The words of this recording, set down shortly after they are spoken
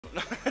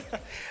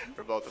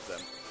for both of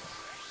them.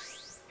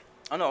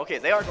 Oh no, okay,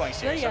 they are going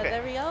serious. Yeah, okay.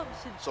 there we go.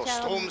 So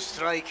Storm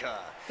Striker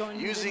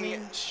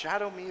using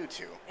Shadow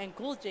Mewtwo. And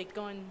CoolJake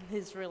going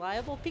his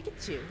reliable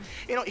Pikachu.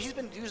 You know, he's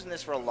been using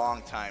this for a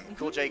long time.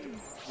 CoolJake,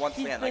 once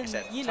again, like I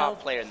said, top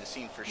player in the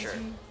scene for sure.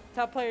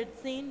 Top player in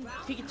the scene.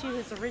 Pikachu,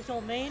 his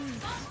original main,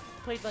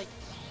 played like...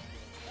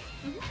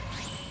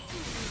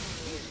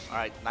 All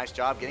right, nice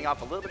job getting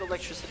off a little bit of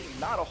electricity.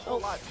 Not a whole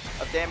lot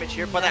of damage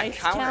here, but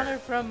nice that counter.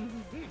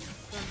 from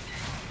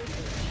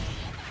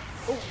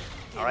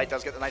All right,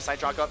 does get the nice side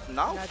drop up.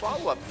 Now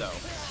follow-up, though.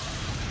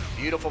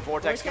 Beautiful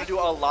Vortex. Going to do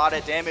a lot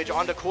of damage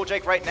onto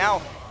CoolJake right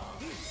now.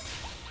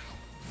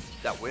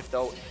 That whiff,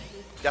 though,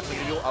 definitely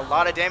going to do a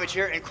lot of damage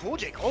here. And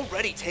CoolJake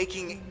already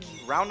taking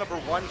round number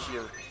 1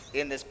 here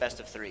in this best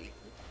of 3.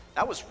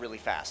 That was really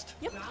fast.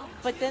 Yep.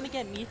 But then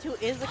again,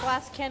 Mewtwo is a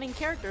glass cannon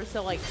character,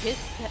 so like his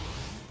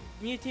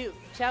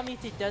Shadow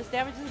Mewtwo does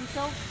damage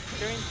himself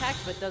during attack,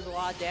 but does a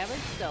lot of damage,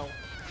 so...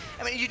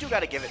 I mean, you do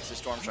got to give it to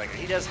Storm Striker.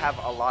 He does have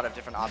a lot of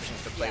different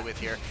options to play with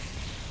here.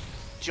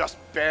 Just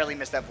barely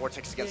missed that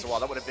Vortex against the wall.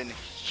 That would have been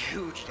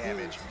huge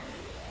damage.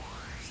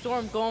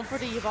 Storm going for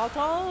the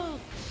Yveltal.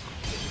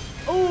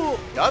 Oh!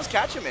 Does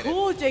catch him in it.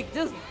 CoolJake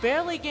just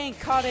barely getting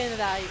caught into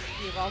that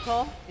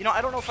Yveltal. You know,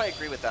 I don't know if I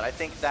agree with that. I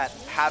think that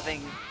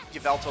having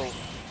Yveltal,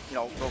 you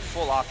know, go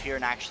full off here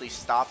and actually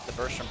stop the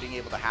burst from being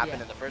able to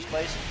happen in the first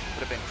place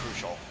would have been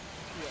crucial.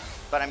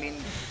 But I mean,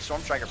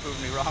 Storm Striker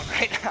proved me wrong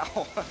right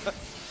now.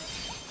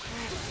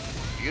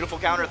 Beautiful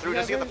counter through.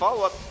 Does he get the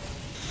follow-up?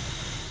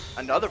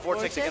 Another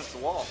Vortex against the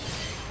wall.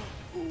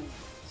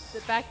 The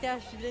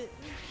backdash did it.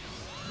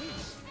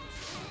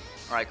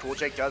 All right,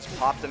 CoolJake does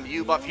pop the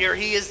Mew buff here.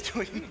 He is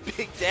doing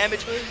big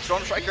damage.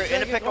 Storm Striker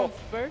in a pickle.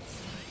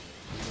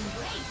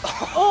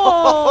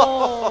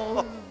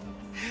 Oh!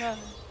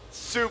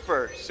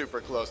 Super,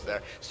 super close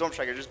there. Storm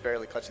Striker just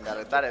barely clutching that.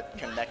 If that had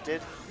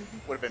connected,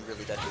 would have been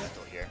really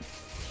detrimental here.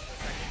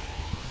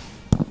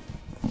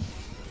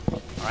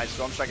 All right,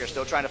 Storm Striker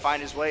still trying to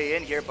find his way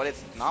in here, but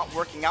it's not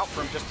working out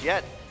for him just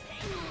yet.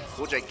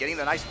 CoolJake getting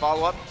the nice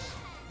follow-up.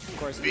 Of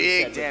course,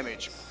 big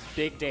damage.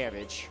 Big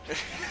damage.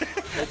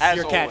 That's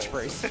your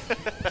catchphrase.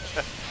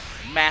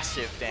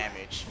 Massive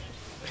damage.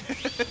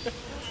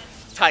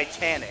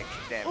 Titanic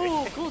damage.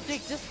 Oh,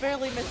 CoolJake just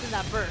barely missing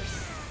that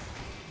burst.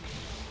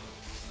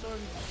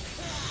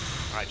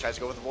 All right, tries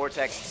to go with the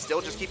Vortex.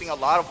 Still just keeping a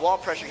lot of wall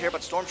pressure here,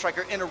 but Storm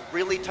Striker in a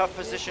really tough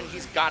position.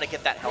 He's got to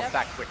get that health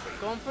back quickly.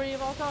 Going for the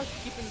Yveltal,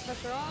 keeping the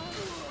pressure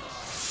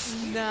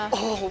on. Nah.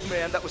 Oh,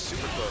 man, that was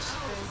super close.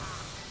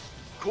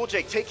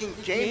 CoolJake taking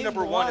game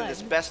number 1 in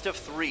this best of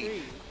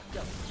 3.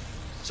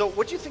 So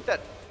what do you think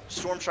that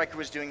Storm Striker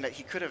was doing that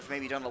he could have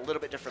maybe done a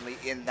little bit differently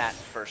in that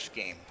first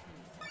game?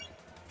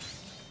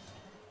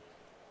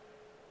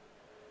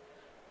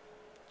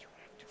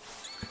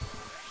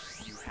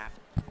 You have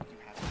to.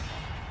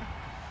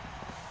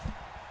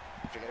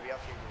 If you're going to be up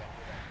here, you have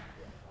to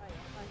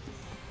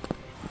do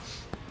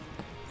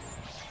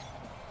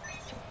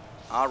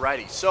that.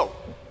 Alrighty, so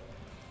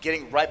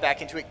getting right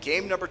back into it,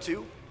 game number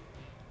 2.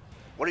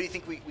 What do you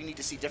think we need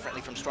to see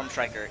differently from Storm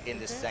Striker in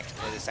this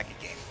second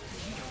game?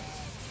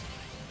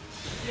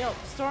 You know,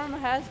 Storm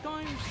has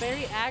gone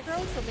very aggro,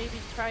 so maybe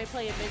try to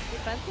play a bit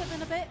defensive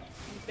in a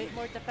bit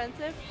more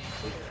defensive.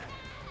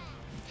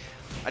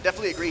 I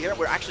definitely agree here.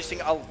 We're actually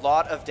seeing a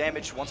lot of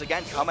damage once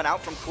again coming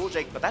out from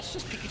CoolJake, but that's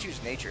just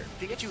Pikachu's nature.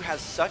 Pikachu has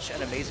such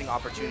an amazing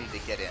opportunity to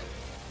get in.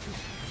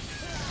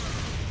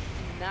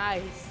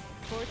 Nice.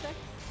 Vortex?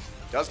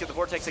 Does get the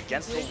Vortex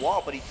against the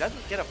wall, but he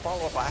doesn't get a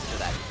follow-up after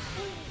that.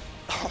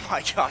 Oh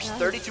my gosh,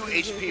 32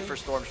 HP for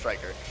Storm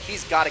Striker.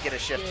 He's got to get a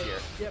shift here.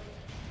 Yep.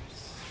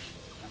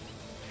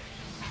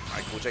 All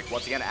right, CoolJake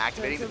once again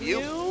activating the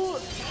Mew. Oh,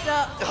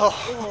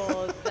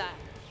 that.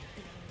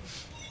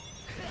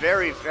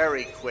 Very,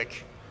 very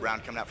quick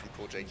round coming out from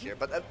CoolJake here,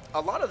 but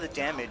a lot of the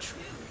damage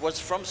was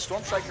from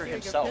Storm Striker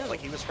himself. Like,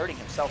 he was hurting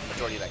himself the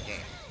majority of that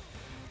game.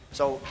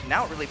 So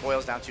now it really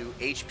boils down to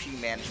HP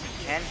management.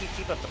 Can he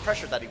keep up the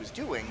pressure that he was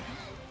doing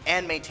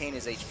and maintain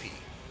his HP?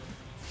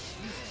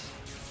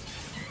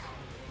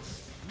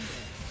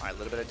 All right, a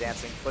little bit of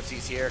dancing.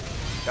 Footsies here.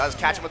 Does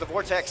catch him with the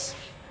Vortex.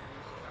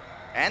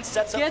 And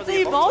sets up for the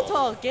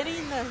Yveltal.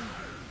 Getting the...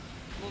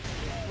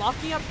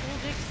 locking up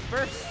CoolJake's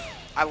burst.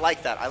 I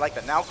like that. I like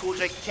that. Now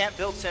CoolJake can't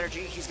build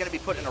synergy. He's going to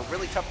be put in a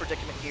really tough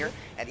predicament here.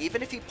 And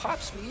even if he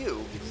pops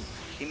Mew,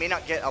 he may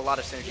not get a lot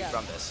of synergy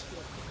from this.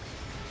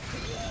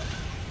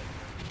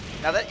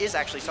 Now that is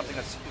actually something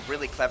that's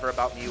really clever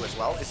about Mew as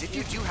well, is if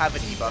you do have a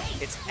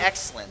debuff, it's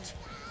excellent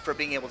for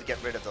being able to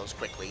get rid of those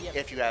quickly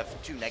if you have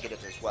 2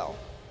 negatives as well.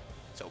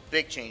 So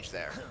big change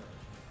there.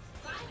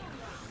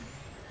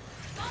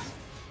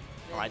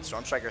 All right,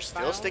 Storm Striker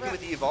still sticking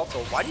with the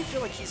Yveltal. Why do you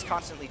feel like he's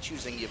constantly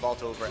choosing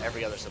Yveltal over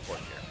every other support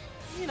here?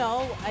 You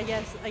know, I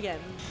guess, again,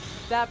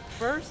 that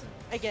burst,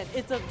 again,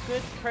 it's a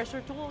good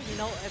pressure tool. You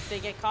know, if they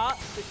get caught,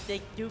 if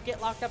they do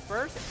get locked up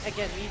burst,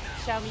 again,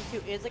 Shadow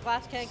Mewtwo is a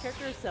glass cannon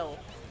character, so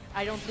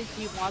I don't think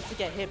he wants to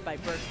get hit by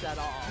burst at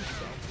all.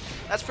 So.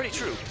 That's pretty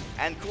true.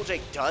 And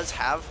CoolJake does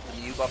have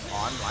the Mew buff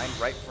online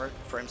right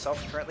for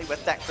himself currently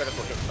with that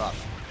critical hit buff.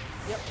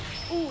 Yep.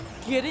 Ooh,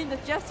 getting the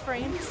chest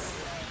frames.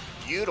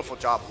 Beautiful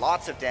job.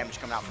 Lots of damage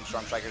coming out from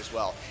Storm Striker as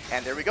well.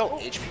 And there we go,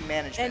 HP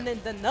management. And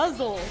then the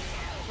nuzzle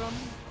from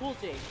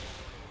CoolJake.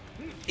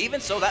 Even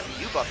so, that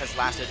Mew buff has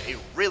lasted a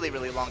really,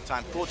 really long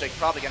time. CoolJake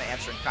probably going to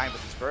answer in kind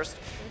with his burst,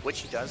 which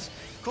he does.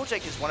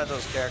 CoolJake is one of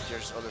those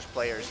characters or those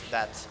players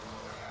that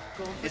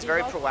is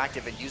very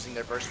proactive in using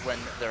their burst when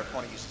their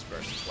opponent uses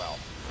burst as well.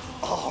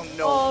 Oh,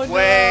 no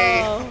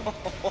way!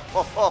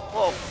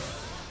 No.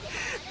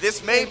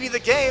 This may be the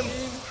game.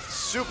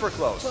 Super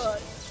close.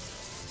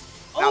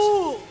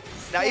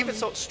 Now, even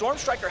so, Storm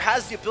Striker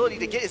has the ability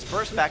to get his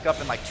burst back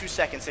up in like 2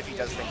 seconds if he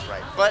does things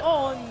right. But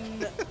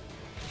no.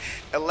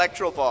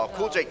 Electro Ball,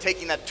 CoolJake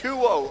taking that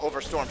 2-0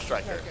 over Storm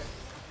Striker.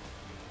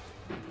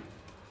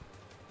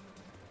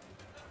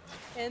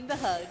 And the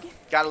hug.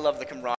 Gotta love the camaraderie.